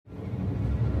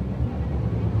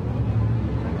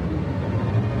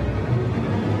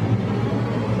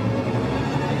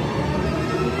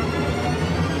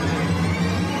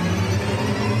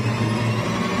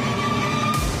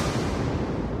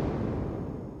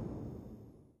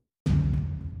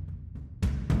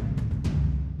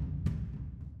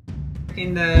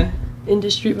in the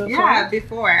industry before? Yeah,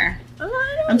 before.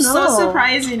 I'm so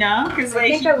surprised, because I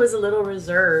think I was a little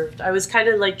reserved. I was kind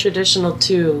of like traditional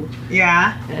too.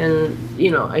 Yeah. And,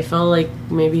 I felt like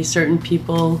maybe certain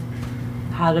people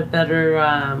had a better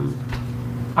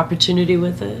opportunity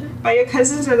with it. But your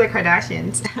cousins are the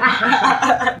Kardashians.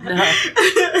 No.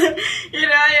 Your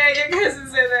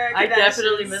cousins are the Kardashians. I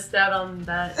definitely missed out on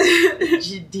that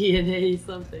DNA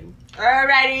something.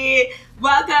 Alrighty,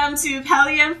 welcome to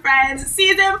Pelly and Friends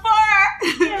Season 4!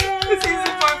 Season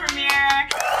 4 premiere!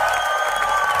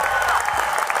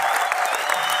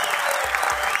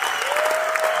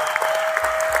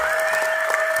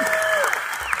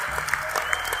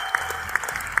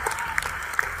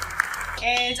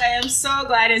 And I am so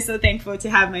glad and so thankful to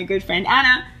have my good friend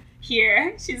Anna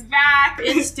here. She's back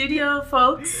in studio,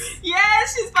 folks.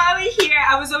 Yes, she's finally here.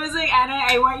 I was always like, Anna,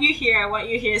 I want you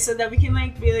here so that we can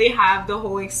really have the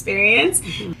whole experience.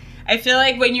 I feel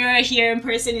like when you're here in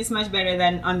person, it's much better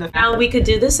than on the phone. Now we could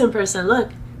do this in person.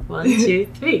 Look, 1, 2,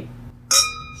 3.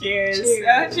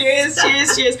 Cheers.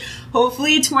 Cheers.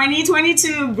 Hopefully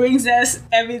 2022 brings us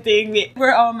everything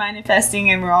we're all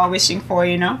manifesting and we're all wishing for,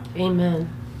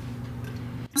 Amen.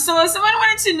 So someone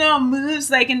wanted to know moves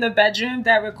in the bedroom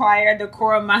that require the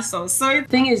core muscles. So the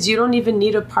thing is, you don't even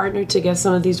need a partner to get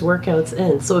some of these workouts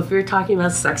in. So if you're talking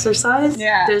about sexercise,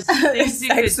 there's things you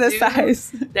could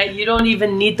do that you don't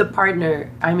even need the partner.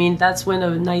 I mean, that's when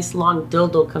a nice long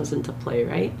dildo comes into play,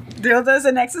 right? Dildo's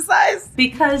an exercise?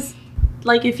 Because,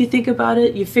 if you think about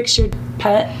it, you fix your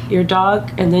pet, your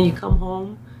dog, and then you come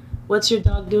home. What's your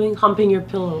dog doing? Humping your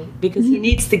pillow because he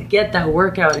needs to get that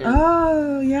workout in.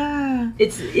 Oh, yeah.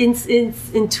 It's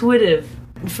intuitive.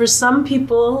 For some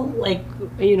people,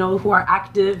 who are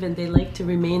active and they like to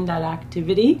remain that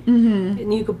activity,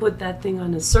 and you could put that thing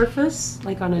on a surface,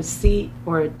 like on a seat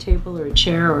or a table or a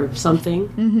chair or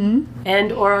something,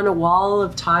 and or on a wall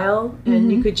of tile, and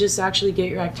you could just actually get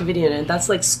your activity in it. That's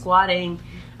like squatting.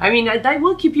 I mean, that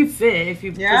will keep you fit if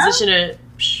you position it.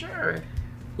 Sure.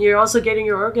 You're also getting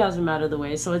your orgasm out of the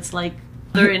way, so it's like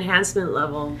their enhancement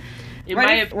level.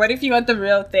 What if you want the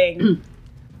real thing?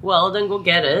 Well, then go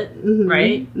get it,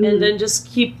 right? And then just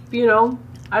keep,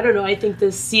 I don't know. I think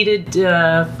the seated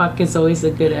fuck is always a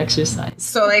good exercise.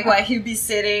 So, he'd be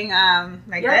sitting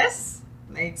this?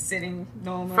 Sitting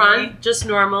normally? Front, just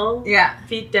normal. Yeah.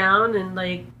 Feet down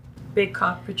and big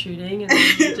cock protruding, and then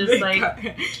you just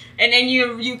and then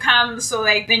you come, so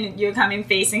then you're coming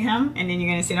facing him, and then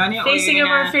you're gonna sit on it, facing him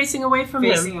or facing away from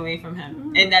him. Facing away from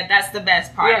him, and that's the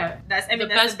best part. Yeah, the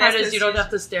best part is you don't have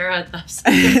to stare at them. So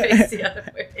you face the other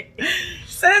way.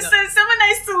 So someone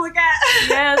nice to look at.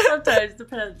 Yeah, sometimes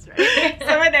depends, right?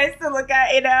 Someone nice to look at,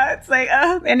 It's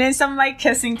and then some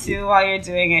kissing too while you're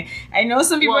doing it. I know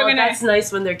some people are gonna. That's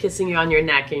nice when they're kissing you on your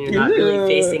neck and you're not really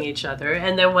facing each other.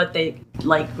 And then what they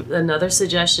another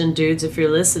suggestion, dudes, if you're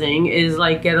listening, is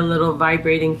get a little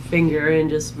vibrating finger and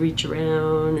just reach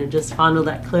around and just fondle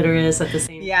that clitoris at the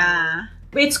same time. Yeah.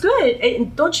 It's good.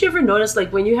 And don't you ever notice,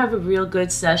 when you have a real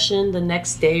good session, the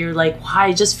next day you're wow,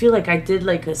 I just feel like I did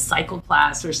a cycle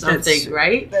class or something,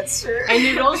 right? That's true. And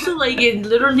it also it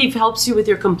literally helps you with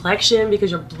your complexion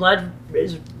because your blood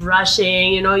is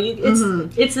rushing.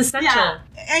 It's essential. Yeah.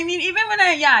 I mean, even when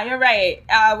you're right.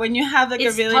 When you have a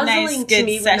really nice good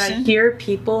session. When I hear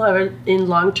people are in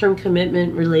long-term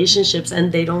commitment relationships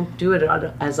and they don't do it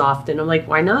as often, I'm like,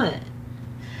 why not?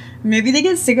 Maybe they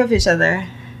get sick of each other.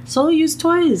 So use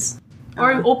toys.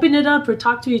 Or open it up or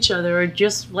talk to each other or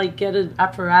just get an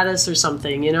apparatus or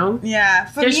something, Yeah.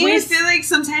 For me, I feel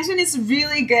sometimes when it's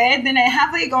really good, then I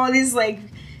have all these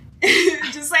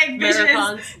just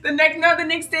visions. The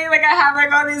next day, I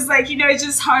have all this it's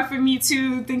just hard for me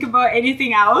to think about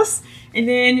anything else. And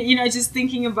then, just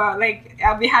thinking about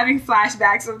I'll be having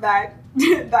flashbacks of that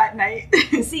that night.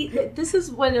 See, this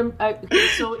is when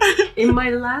so in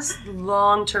my last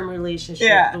long-term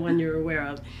relationship, the one you're aware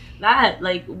of, that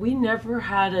we never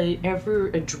had ever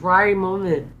a dry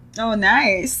moment. Oh,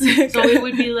 nice. So it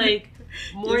would be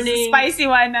morning, spicy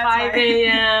one, 5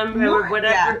 a.m. or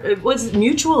whatever. Yeah. It was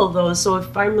mutual though. So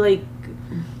if I'm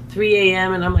 3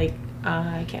 a.m. and I'm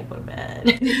I can't go to bed.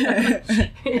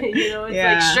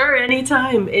 It's sure,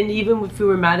 anytime. And even if we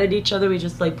were mad at each other, we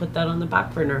just put that on the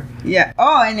back burner. Yeah.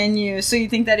 Oh, and then you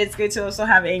think that it's good to also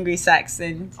have angry sex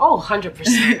and 100%.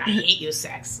 I hate you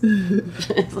sex.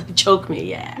 Choke me,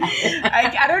 yeah.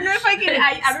 I don't know if I can.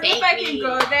 I don't know if I can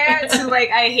go there to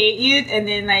I hate you and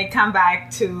then come back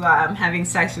to having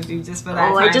sex with you just for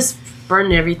that time. I just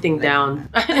burn everything down.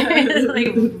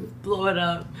 Blow it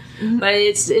up. But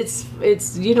it's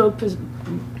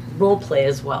role play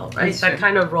as well, right? That's that true.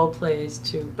 kind of role plays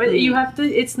too. But you have to.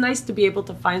 It's nice to be able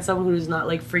to find someone who's not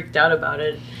like freaked out about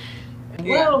it.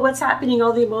 Whoa, what's happening?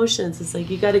 All the emotions. It's like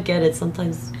you got to get it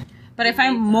sometimes. But I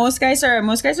find most guys are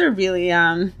really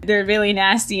they're really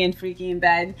nasty and freaky in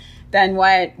bed than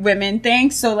what women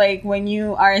think. So like when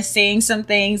you are saying some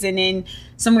things and then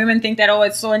some women think that, oh,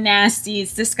 it's so nasty,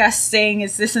 it's disgusting,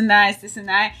 it's this and that, it's this and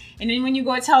that. And then when you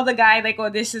go tell the guy like, oh,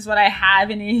 this is what I have,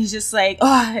 and then he's just like,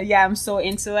 oh yeah, I'm so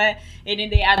into it. And then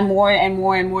they add more and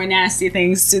more and more nasty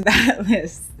things to that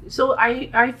list. So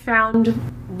I found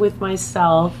with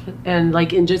myself and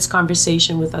like in just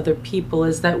conversation with other people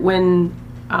is that when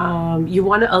you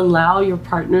want to allow your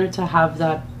partner to have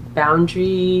that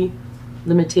boundary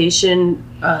limitation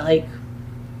like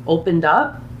opened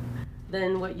up,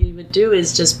 then what you would do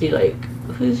is just be like,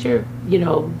 who's your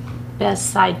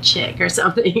best side chick or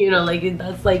something, like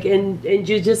that's like, and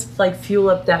you just like fuel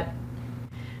up that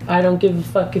I don't give a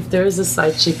fuck if there is a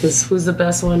side chick, because who's the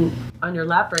best one on your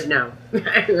lap right now?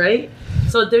 Right?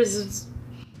 So there's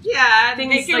they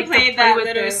can like play that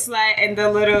little slut and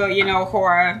the little,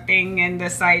 horror thing and the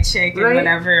side chick and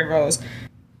whatever it was.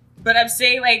 But I'm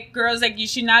saying, like, girls, like, you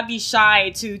should not be shy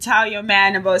to tell your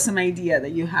man about some idea that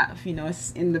you have,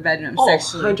 in the bedroom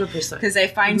sexually. 100%. Because I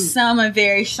find some are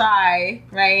very shy,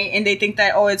 right? And they think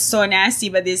that, oh, it's so nasty,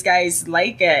 but these guys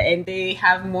like it. And they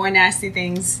have more nasty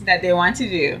things that they want to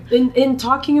do. In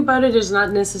talking about it is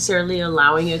not necessarily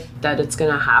allowing it that it's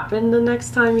going to happen the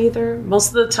next time either. Most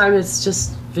of the time it's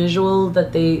just visual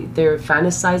that they're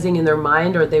fantasizing in their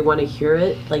mind, or they want to hear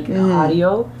it, like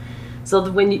audio.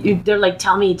 So when they're like,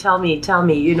 tell me,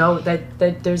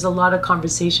 that there's a lot of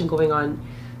conversation going on.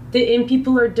 And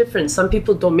people are different. Some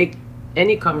people don't make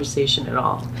any conversation at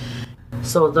all.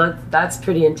 So that's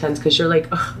pretty intense, because you're like,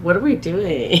 what are we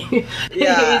doing?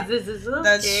 Yeah, this is okay.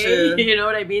 That's true. You know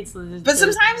what I mean? But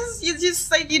sometimes you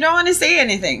just like, you don't want to say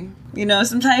anything.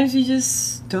 Sometimes you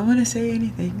just don't want to say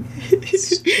anything.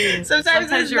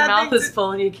 sometimes your mouth is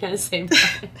full and you can't say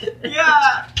much.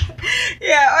 Yeah.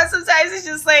 Or sometimes it's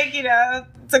just like,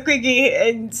 it's a quickie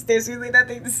and there's really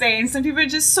nothing to say. And some people are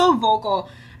just so vocal.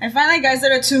 I find like guys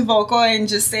that are too vocal and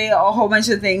just say a whole bunch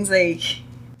of things, like,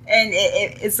 and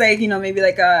it's like, maybe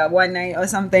like a one night or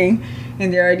something,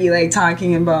 and they're already like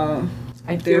talking about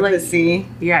their pussy.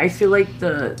 Yeah, I feel like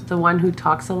the one who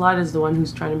talks a lot is the one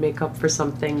who's trying to make up for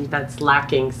something that's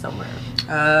lacking somewhere.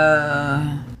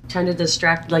 Trying to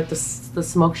distract, like the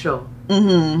smoke show. Like,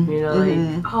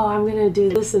 oh, I'm gonna do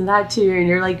this and that to you, and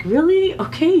you're like, really?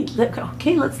 Okay,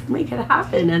 let's make it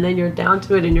happen. And then you're down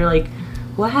to it, and you're like,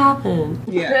 what happened?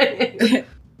 Yeah.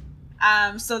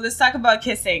 So let's talk about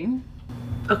kissing.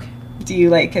 Okay. Do you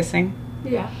like kissing?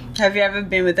 Yeah. Have you ever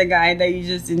been with a guy that you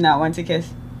just did not want to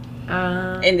kiss?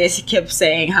 And they kept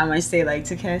saying how much they like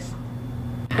to kiss?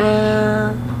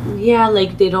 Yeah,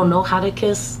 like they don't know how to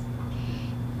kiss.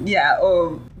 Yeah,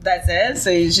 or that's it? So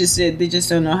they just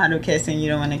don't know how to kiss and you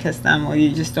don't want to kiss them, or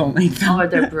you just don't like them? Or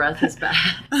their breath is bad.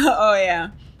 Oh,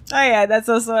 yeah, that's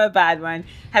also a bad one.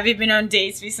 Have you been on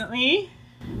dates recently?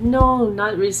 No,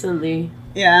 not recently.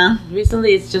 Yeah.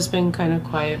 Recently, it's just been kind of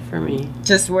quiet for me.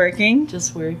 Just working?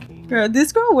 Just working. Girl,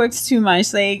 this girl works too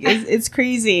much. Like, it's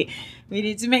crazy. We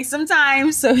need to make some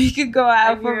time so we could go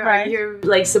out for brunch. You're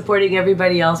like supporting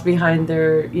everybody else behind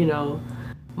their,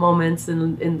 moments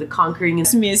in the conquering.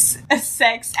 Miss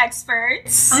Sex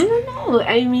Experts. I don't know.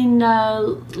 I mean,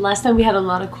 last time we had a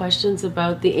lot of questions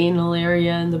about the anal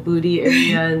area and the booty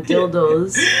area and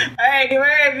dildos. All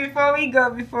right, before we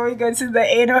go to the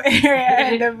anal area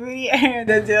and the booty area and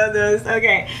the dildos.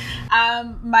 Okay.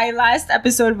 My last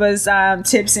episode was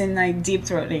tips in like deep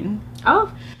throating.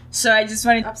 Oh. So I just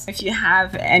wanted to know if you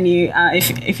have any,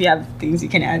 if you have things you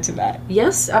can add to that.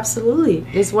 Yes, absolutely.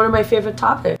 It's one of my favorite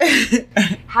topics.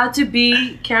 How to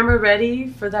be camera ready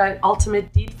for that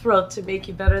ultimate deep throat to make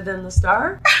you better than the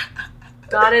star.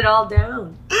 Got it all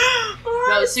down.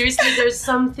 No, seriously, there's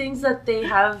some things that they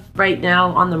have right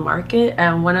now on the market,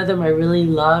 and one of them I really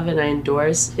love and I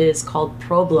endorse is called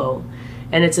ProBlow,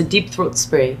 and it's a deep throat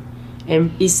spray.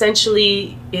 And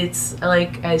essentially, it's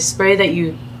like a spray that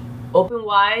you open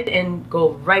wide and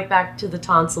go right back to the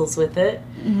tonsils with it.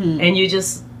 And you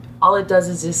just, all it does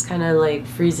is just kind of like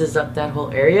freezes up that whole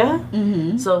area.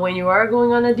 So when you are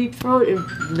going on a deep throat, it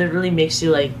literally makes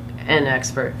you like an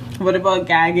expert. What about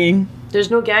gagging?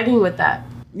 There's no gagging with that.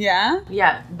 Yeah?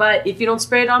 Yeah, but if you don't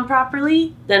spray it on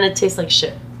properly, then it tastes like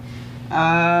shit.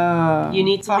 Oh. You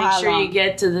need to make sure you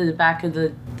get to the back of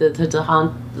the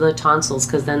tonsils,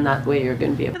 because then that way you're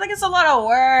going to be able. I feel like it's a lot of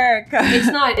work. It's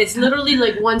not. It's literally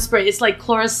like one spray. It's like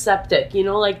Chloraseptic,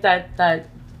 like that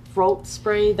throat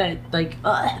spray that like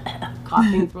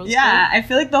coughing throat spray. Yeah, I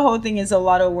feel like the whole thing is a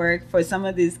lot of work for some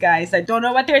of these guys that don't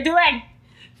know what they're doing.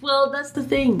 Well, that's the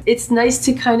thing. It's nice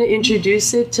to kind of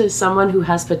introduce it to someone who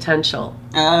has potential.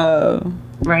 Oh.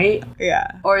 Right?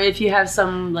 Yeah. Or if you have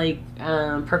some like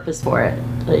purpose for it,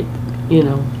 like, you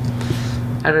know,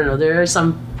 I don't know. There are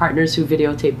some partners who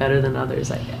videotape better than others,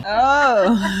 I guess.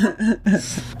 Oh. I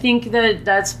think that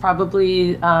that's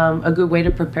probably a good way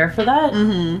to prepare for that.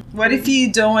 Mm-hmm. What if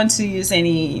you don't want to use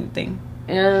anything?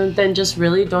 And then just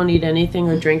really don't eat anything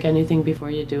or drink anything before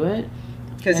you do it.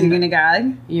 Because you're going to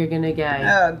gag? You're going to gag.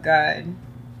 Oh, God.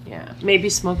 Yeah. Maybe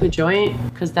smoke a joint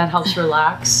because that helps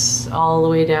relax all the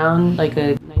way down, like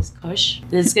a nice kush.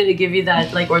 It's going to give you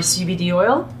that, like, or CBD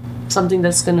oil. Something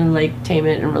that's gonna like tame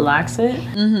it and relax it.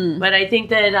 Mm-hmm. But I think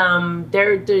that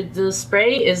the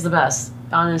spray is the best.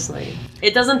 Honestly,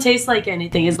 it doesn't taste like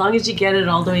anything as long as you get it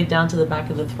all the way down to the back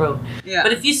of the throat. Yeah.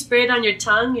 But if you spray it on your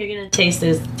tongue, you're gonna taste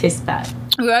bad.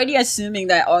 We're already assuming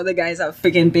that all the guys are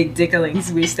freaking big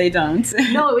dicklings, which they don't.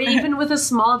 No, even with a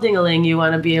small dingaling, you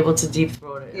want to be able to deep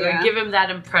throat it or give him that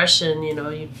impression. You know,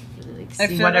 you.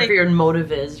 See whatever like your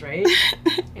motive is, right?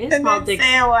 And small dick.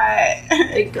 Say what?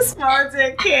 Like, small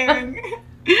dick king.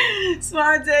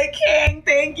 Small dick king.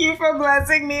 Thank you for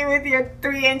blessing me with your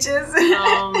 3 inches.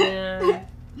 Oh man.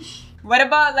 What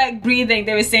about like breathing?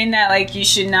 They were saying that like you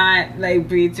should not like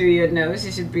breathe through your nose.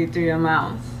 You should breathe through your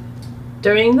mouth.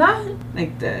 During that?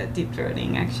 Like the deep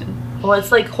throating action. Well,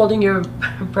 it's like holding your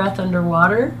breath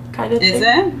underwater, kind of thing. Is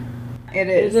it? It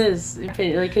is.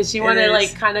 Because you want to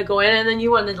like kind of go in and then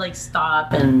you want to like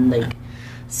stop and like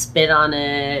spit on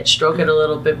it, stroke it a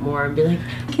little bit more and be like,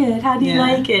 good, how do you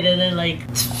like it? And then like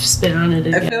spit on it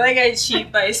again. I feel like I cheat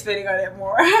by spitting on it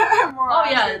more. Oh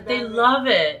yeah, they love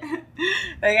it.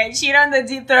 Like I cheat on the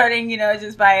deep throating, you know,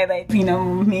 just by like, you know,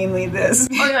 mainly this.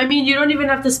 Oh, I mean, you don't even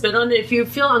have to spit on it. If you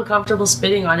feel uncomfortable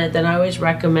spitting on it, then I always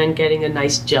recommend getting a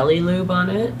nice jelly lube on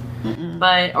it.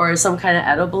 But or some kind of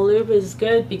edible lube is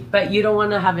good, but you don't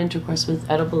want to have intercourse with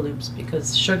edible lubes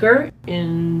because sugar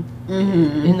in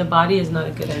the body is not a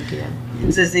good idea.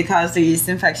 Does it cause the yeast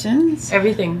infections?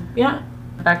 Everything, yeah.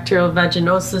 Bacterial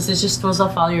vaginosis, it just throws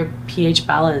off all your pH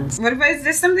balance. What about, is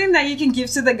there something that you can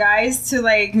give to the guys to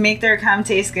like make their cum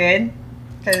taste good?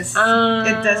 Because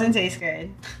it doesn't taste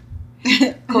good.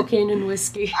 Cocaine and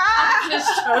whiskey. I'm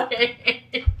just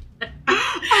joking.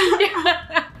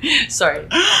 Sorry.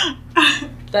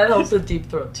 That helps with deep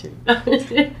throat too.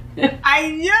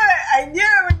 I knew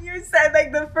it when you said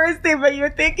like the first thing, but you were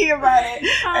thinking about it.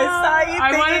 I saw you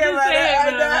thinking about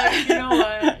it. Like, you know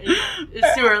what?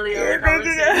 It's too early.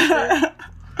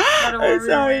 I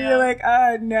saw you're like,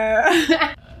 oh no.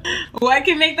 What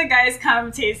can make the guys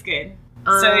cum taste good?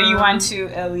 So you want to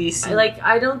at least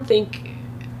I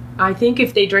think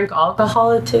if they drink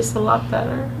alcohol, it tastes a lot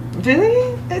better.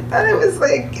 Really? I thought it was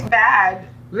like bad.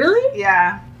 Really?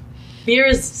 Yeah. Beer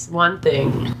is one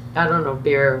thing. I don't know.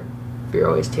 Beer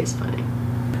always tastes funny.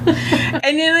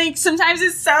 And then like sometimes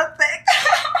it's so thick.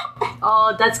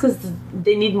 Oh, that's because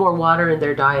they need more water in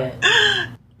their diet.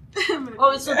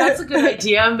 Oh, so that's a good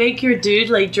idea. Make your dude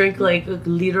like drink like a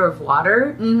liter of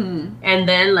water, and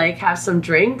then like have some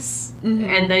drinks,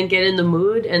 and then get in the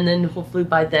mood, and then hopefully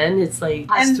by then it's like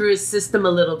pass through his system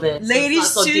a little bit.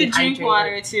 Ladies so should drink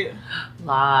water too. A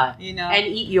lot, you know, and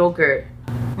eat yogurt.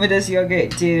 What does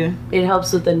yogurt do? It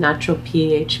helps with the natural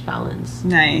pH balance.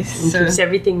 Nice. And keeps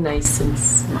everything nice and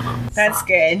small. That's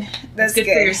good. That's good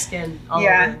for your skin.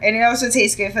 Yeah, and it also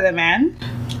tastes good for the man.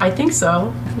 I think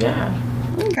so. Yeah.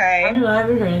 Okay. I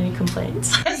haven't heard any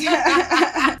complaints.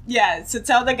 Yeah, so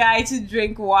tell the guy to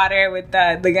drink water with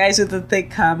the guys with the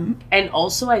thick cum. And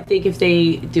also, I think if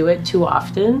they do it too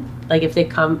often, like if they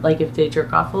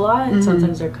jerk off a lot,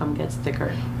 sometimes their cum gets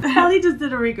thicker. Kelly just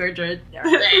did a regurgit.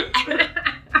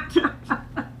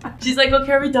 She's like,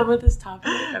 okay, are we done with this topic?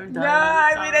 I'm done. No,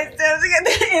 I mean, I still have to get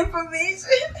the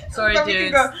information. Sorry,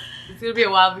 dude. It's going to be a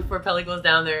while before Pelly goes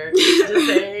down there. Just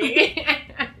saying.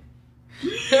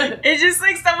 It's just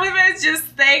like some of it's just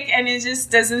thick and it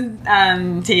just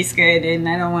doesn't taste good, and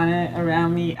I don't want it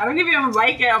around me. I don't even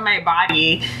like it on my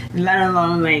body, let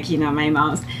alone like, you know, my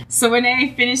mouth. So when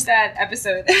I finished that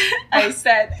episode, I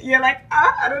said, you're like,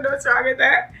 I don't know what's wrong with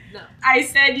that. No. I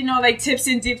said, you know, like tips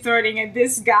in deep throating, and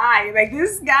this guy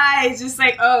is just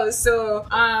like, oh, so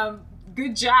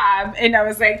good job. And I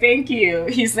was like, thank you.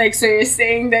 He's like, so you're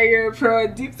saying that you're a pro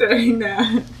at deep throating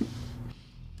now?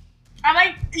 I'm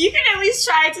like, you can at least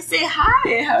try to say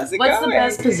hi. How's it going? What's the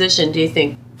best position, do you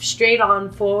think? Straight on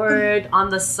forward,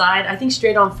 on the side? I think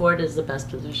straight on forward is the best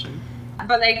position.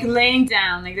 But like laying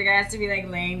down, like the guy has to be like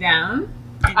laying down.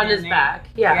 On his back,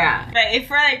 yeah. But if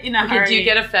we're like in a hurry. Do you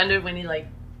get offended when he like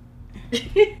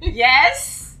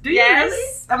Yes. Do you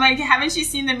really? I'm like, haven't you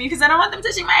seen them? Because I don't want them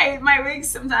touching my wigs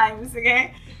sometimes.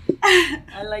 Okay.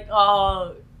 I like,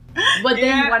 oh, but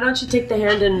then why don't you take the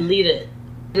hand and lead it?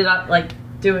 Do not like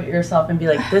do it yourself and be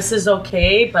like, this is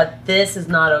okay, but this is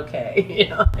not okay. You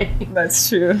know. That's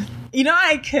true. You know,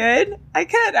 I could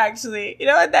actually. You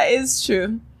know what? That is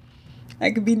true. I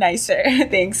could be nicer.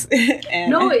 Thanks.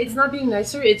 No, it's not being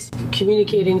nicer. It's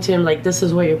communicating to him like, this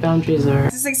is what your boundaries are.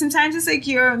 It's like sometimes it's like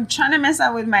you're trying to mess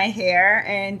up with my hair,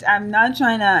 and I'm not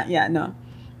trying to. Yeah, no.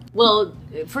 Well,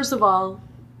 first of all,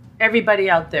 everybody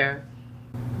out there,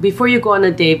 before you go on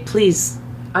a date, please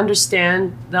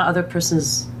understand the other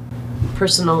person's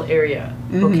personal area.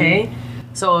 Okay,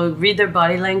 so read their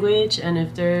body language, and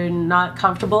if they're not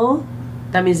comfortable,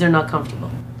 that means they're not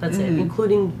comfortable. That's it,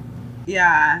 including.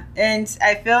 Yeah, and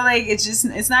I feel like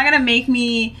it's not gonna make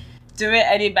me do it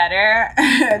any better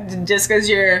just because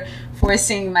you're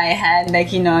forcing my head,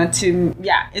 like, you know, to,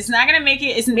 it's not gonna make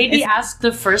it. Maybe ask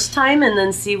the first time and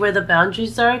then see where the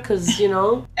boundaries are, because, you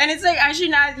know. And it's like,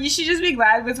 you should just be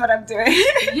glad with what I'm doing.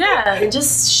 Yeah, and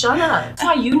just shut up. That's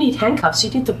why you need handcuffs.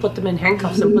 You need to put them in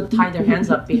handcuffs and tie their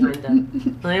hands up behind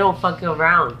them. They don't fucking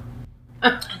around.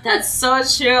 That's so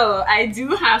true. I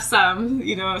do have some,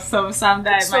 you know, some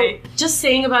that just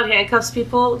saying about handcuffs,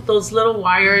 people, those little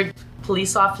wired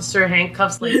police officer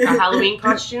handcuffs like a Halloween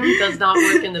costume does not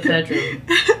work in the bedroom.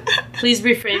 Please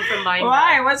refrain from buying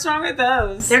Why? that. What's wrong with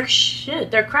those? They're shit.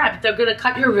 They're crap. They're gonna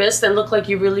cut your wrist and look like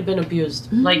you've really been abused.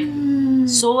 Like,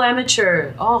 so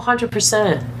amateur. Oh,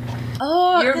 100%.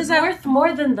 Oh, you're worth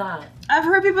more than that. I've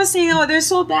heard people saying, oh, they're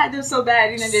so bad. I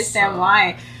didn't understand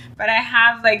why. But I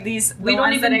have like these. They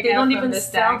don't even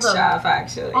sell them. Shop,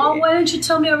 actually. Oh, why didn't you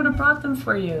tell me? I would have brought them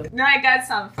for you. No, I got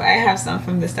some. I have some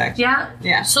from the stack.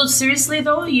 Yeah. So seriously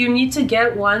though, you need to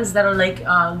get ones that are like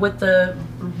with the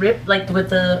like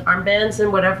with the armbands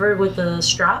and whatever with the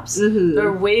straps.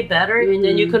 They're way better, and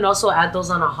then you can also add those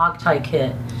on a hog tie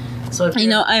kit. So if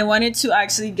I wanted to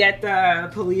actually get the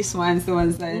police ones, the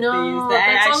ones that they use.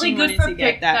 That's only good for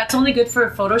that's only good for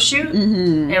a photo shoot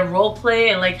and role play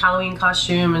and like Halloween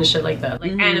costume and shit like that,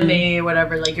 like anime or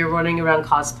whatever. Like you're running around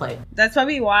cosplay. That's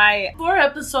probably why. For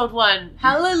episode 1,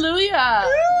 hallelujah!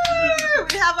 Woo!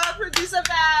 We have our producer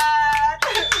back.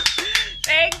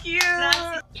 Thank you.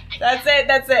 That's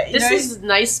it. This is a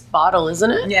nice bottle,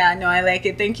 isn't it? Yeah, no, I like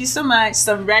it. Thank you so much.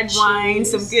 Some red wine,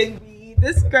 some good weed.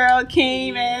 This girl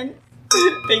came in.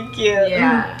 Thank you.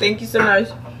 Yeah. Thank you so much.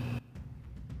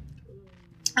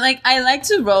 Like, I like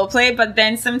to role play, but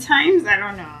then sometimes, I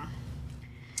don't know.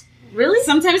 Really?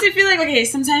 Sometimes I feel like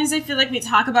we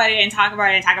talk about it and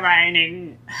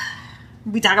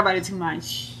we talk about it too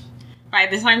much. By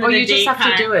the time you just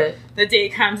have to do it. The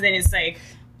date comes, then it's like,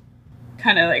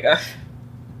 kind of like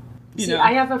you know.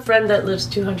 I have a friend that lives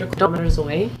 200 kilometers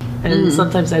away, and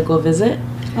sometimes I go visit.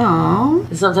 Oh.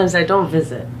 Sometimes I don't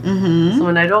visit. So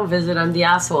when I don't visit, I'm the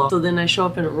asshole. So then I show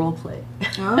up in a role play.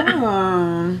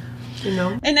 Oh. You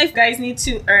know? And if guys need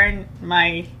to earn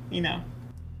my, you know,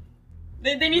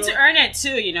 they need to earn it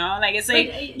too, you know? Like, it's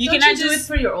like, you cannot just do it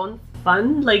for your own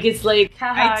fun. Like, it's like,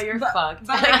 haha, you're fucked.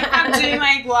 But like, if I'm doing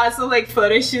like lots of like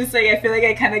photo shoots, like I feel like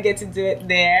I kind of get to do it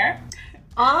there.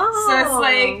 Oh. So it's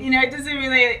like, you know, it doesn't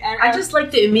really. I just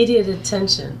like the immediate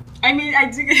attention. I mean, I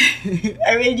do.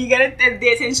 You get the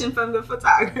attention from the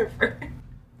photographer.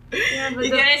 Yeah, but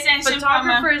the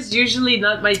photographer is usually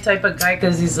not my type of guy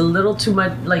because he's a little too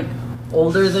much like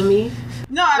older than me.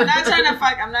 No, I'm not trying to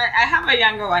fuck. I have a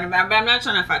younger one, but I'm not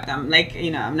trying to fuck them. Like,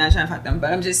 you know, I'm not trying to fuck them.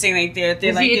 But I'm just saying, like,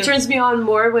 they're like. It turns me on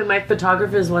more when my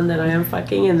photographer is one that I am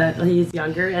fucking and that he's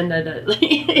younger and that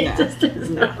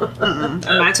I'm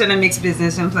not trying to mix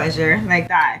business and pleasure like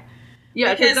that.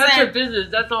 Yeah, because that's your business.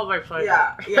 That's all my pleasure.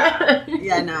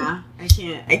 Yeah. Nah, I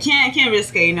can't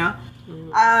risk it. You know.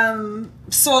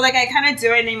 So like I kind of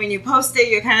do it, and then when you post it,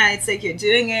 it's like you're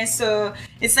doing it. So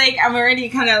it's like I'm already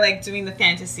kind of like doing the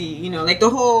fantasy, you know, like the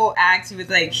whole act with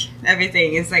like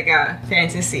everything is like a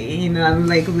fantasy, you know. I'm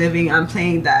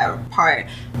playing that part,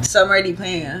 so I'm already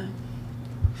playing it.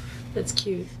 That's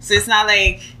cute. So it's not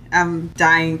like I'm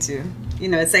dying to, you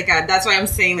know. It's like that's why I'm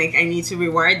saying like I need to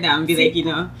reward them, be like, you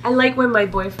know. I like when my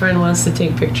boyfriend wants to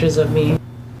take pictures of me.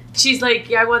 She's like,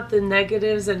 yeah, I want the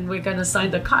negatives and we're going to sign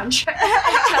the contract.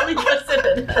 Kelly does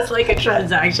it as like a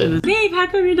transaction. Babe, how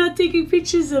come you're not taking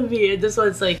pictures of me? And this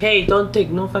one's like, hey, don't take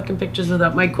no fucking pictures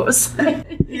without my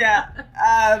cosign. Yeah.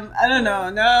 I don't know.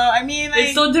 No, I mean, like...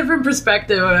 It's so different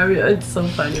perspective. I mean, it's so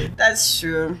funny. That's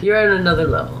true. You're at another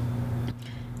level.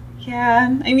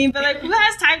 Yeah. I mean, but like, who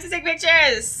has time to take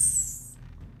pictures?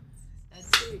 That's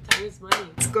true. Time is money.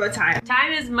 It's go time.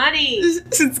 Time is money.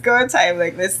 It's go time.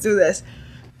 Like, let's do this.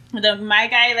 My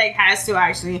guy like has to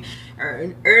actually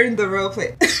earn the role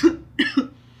play.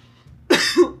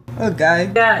 Oh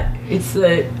God. Yeah, it's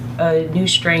a new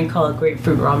strain called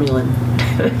Grapefruit Romulan.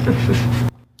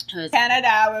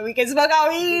 Canada, where we can smoke our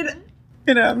weed.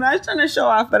 You know, I'm not trying to show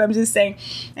off, but I'm just saying,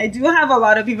 I do have a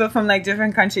lot of people from like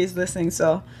different countries listening,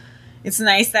 so it's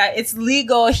nice that it's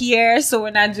legal here, so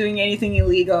we're not doing anything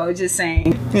illegal. Just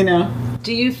saying, you know.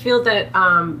 Do you feel that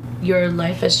your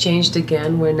life has changed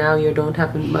again, where now you don't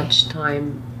have much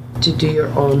time to do your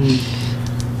own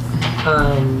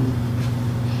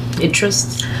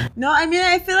interests? No, I mean,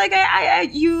 I feel like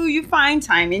you find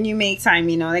time and you make time,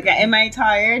 you know. Like, am I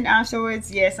tired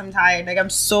afterwards? Yes, I'm tired. Like, I'm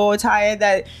so tired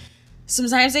that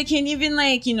sometimes I can't even,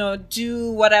 like, you know,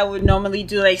 do what I would normally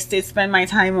do, like spend my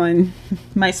time on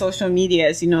my social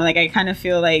medias, you know. Like, I kind of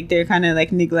feel like they're kind of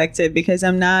like neglected because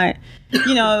I'm not,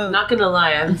 you know. Not gonna lie,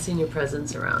 I haven't seen your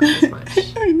presence around as much.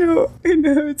 I know,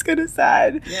 it's kind of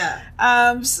sad. Yeah.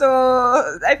 So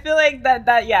I feel like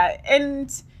that, yeah.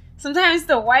 And sometimes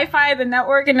the Wi-Fi, the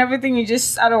network and everything, you're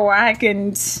just out of whack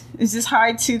and it's just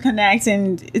hard to connect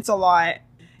and it's a lot.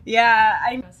 Yeah.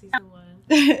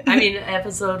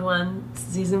 Episode 1,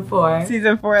 season 4.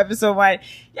 Season 4, episode 1.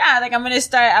 Yeah, like I'm gonna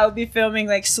start, I'll be filming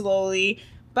like slowly.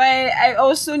 But I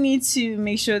also need to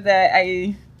make sure that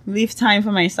I leave time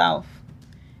for myself.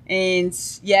 And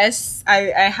yes, I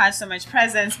had so much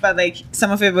presence, but like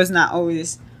some of it was not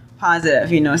always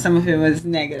positive, you know, some of it was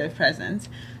negative presence.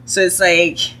 So it's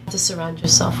like to surround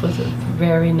yourself with a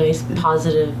very nice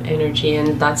positive energy,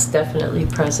 and that's definitely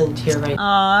present here right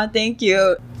now. Aw, thank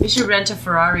you. We should rent a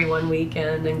Ferrari one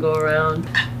weekend and go around.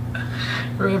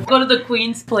 Or go to the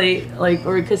Queen's Plate, like,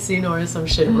 or a casino or some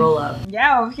shit, roll up.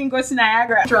 Yeah, or we can go to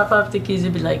Niagara. Drop off the keys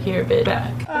and be like, here, bitch,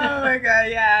 back. Oh my God,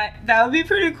 yeah. That would be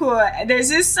pretty cool. There's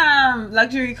this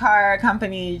luxury car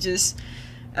company just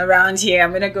around here.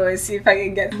 I'm gonna go and see if I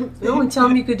can get No one tell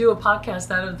me you could do a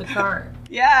podcast out of the car.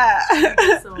 Yeah.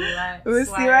 So we'll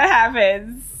see what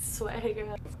happens.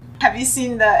 Swagger. Have you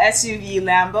seen the SUV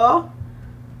Lambo?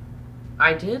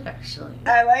 I did, actually.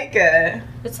 I like it.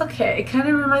 It's okay. It kind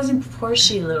of reminds me of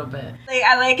Porsche a little bit. Like,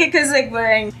 I like it because, like,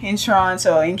 we're in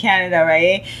Toronto, in Canada,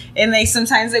 right? And, like,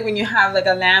 sometimes, like, when you have, like,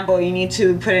 a Lambo, you need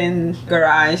to put in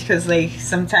garage because, like,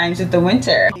 sometimes with the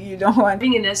winter, you don't want...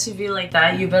 Being an SUV like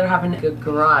that, you better have a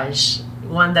garage.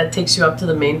 One that takes you up to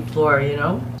the main floor, you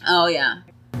know? Oh, yeah.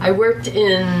 I worked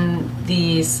in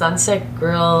the Sunset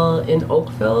Grill in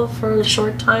Oakville for a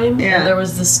short time. Yeah. And there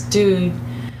was this dude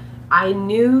I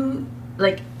knew...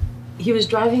 Like, he was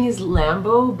driving his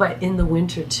Lambo, but in the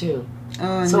winter too.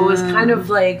 Oh, so it was kind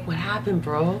of like, what happened,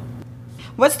 bro?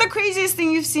 What's the craziest thing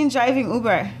you've seen driving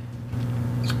Uber?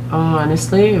 Oh,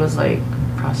 honestly, it was like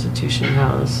prostitution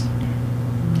house.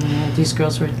 Yeah, these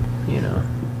girls were, you know,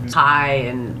 high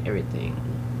and everything.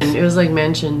 And it was like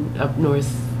mansion up north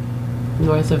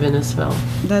of Innisfil.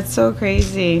 That's so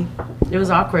crazy. It was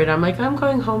awkward. I'm like, I'm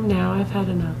going home now. I've had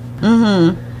enough.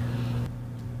 Mm-hmm.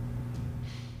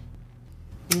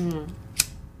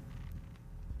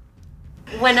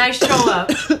 When I show up.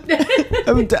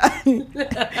 I'm dying.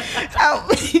 Help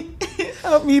me.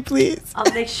 Help me, please.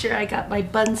 I'll make sure I got my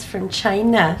buns from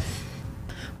China.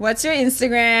 What's your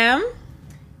Instagram?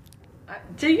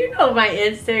 Do you know my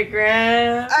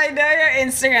Instagram? I know your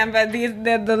Instagram, but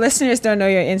the listeners don't know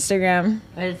your Instagram.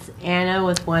 It's Anna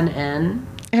with one N.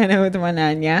 Anna with one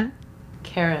N, yeah?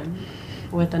 Karen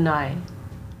with an I.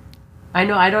 I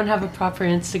know I don't have a proper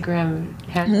Instagram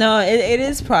handle. No, it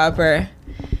is proper.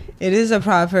 It is a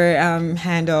proper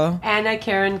handle. Anna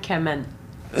Karen Kemen.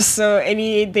 So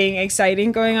anything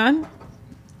exciting going on?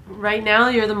 Right now,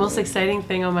 you're the most exciting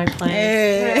thing on my planet.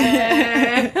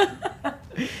 Hey.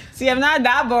 See, I'm not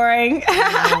that boring.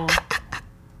 No.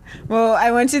 Well,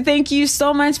 I want to thank you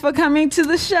so much for coming to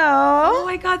the show. Oh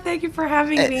my God, thank you for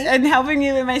having me. And helping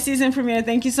me with my season premiere.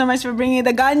 Thank you so much for bringing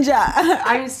the ganja.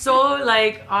 I'm so,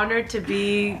 like, honored to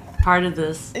be part of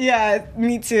this. Yeah,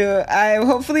 me too.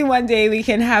 Hopefully one day we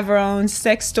can have our own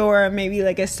sex store, maybe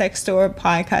like a sex store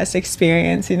podcast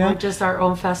experience, you know? Or just our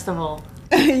own festival.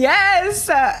 Yes!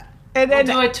 And then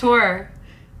we'll do a tour.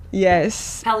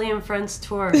 Yes. Pelly and Friends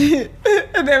tour. And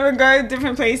then we're going to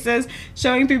different places,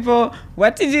 showing people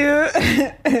what to do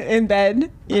in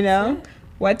bed, you know,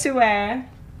 what to wear.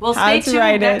 Well, stay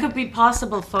tuned. That could be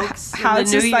possible, folks. How in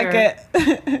the to new suck year.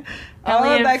 it. All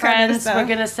of and that kind of friends, we're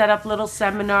going to set up little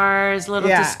seminars, little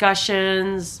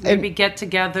discussions, maybe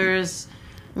get-togethers.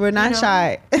 We're not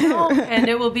shy. No, and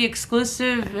it will be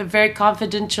exclusive, a very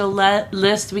confidential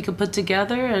list we could put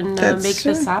together and make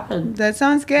this happen. That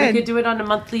sounds good. We could do it on a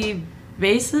monthly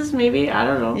basis, maybe. I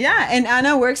don't know. Yeah, and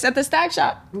Anna works at the Stack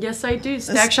Shop. Yes, I do.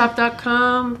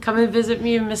 Stackshop.com. Come and visit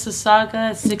me in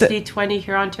Mississauga, 6020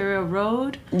 here, Ontario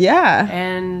Road. Yeah.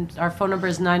 And our phone number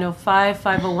is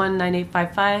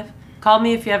 905-501-9855. Call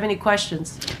me if you have any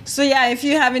questions. So yeah, if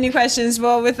you have any questions,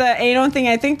 well, with the anal thing,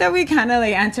 I think that we kind of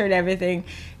like answered everything.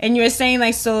 And you were saying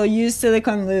like, so use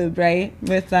silicone lube, right?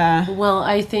 With Well,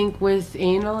 I think with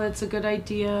anal, it's a good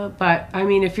idea. But I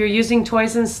mean, if you're using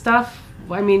toys and stuff,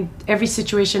 I mean, every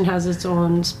situation has its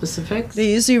own specifics.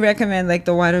 They usually recommend like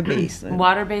the water-based.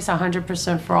 Water-based,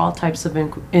 100% for all types of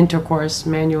intercourse,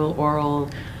 manual,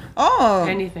 oral,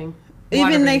 anything.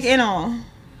 Even like anal.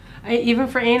 Even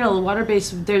for anal,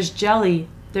 water-based, there's jelly.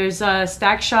 There's a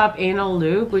Stack Shop anal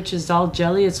lube, which is all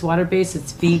jelly. It's water-based,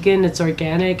 it's vegan, it's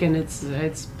organic, and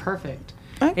it's perfect.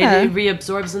 Okay. It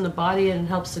reabsorbs in the body and it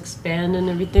helps expand and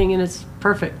everything, and it's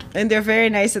perfect. And they're very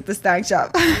nice at the Stack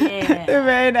Shop. Yeah. They're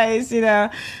very nice, you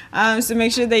know. So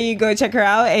make sure that you go check her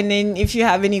out. And then if you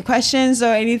have any questions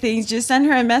or anything, just send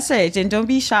her a message and don't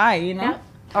be shy, you know. Yeah.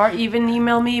 Or even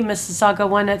email me,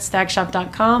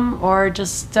 Mississauga1@stackshop.com, or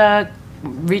just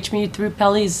reach me through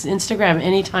Pelly's Instagram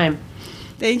anytime.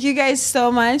 Thank you guys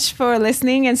so much for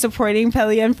listening and supporting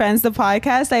Pelly and Friends, the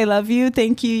podcast. I love you.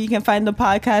 Thank you. You can find the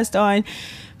podcast on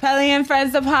Pelly and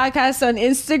Friends, the podcast on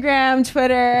Instagram,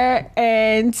 Twitter,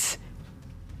 and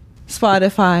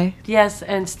Spotify. Yes,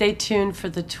 and stay tuned for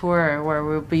the tour where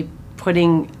we'll be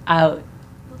putting out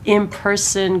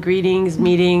in-person greetings,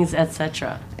 meetings,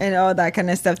 etc. And all that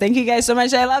kind of stuff. Thank you guys so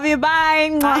much. I love you.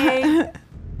 Bye. Bye.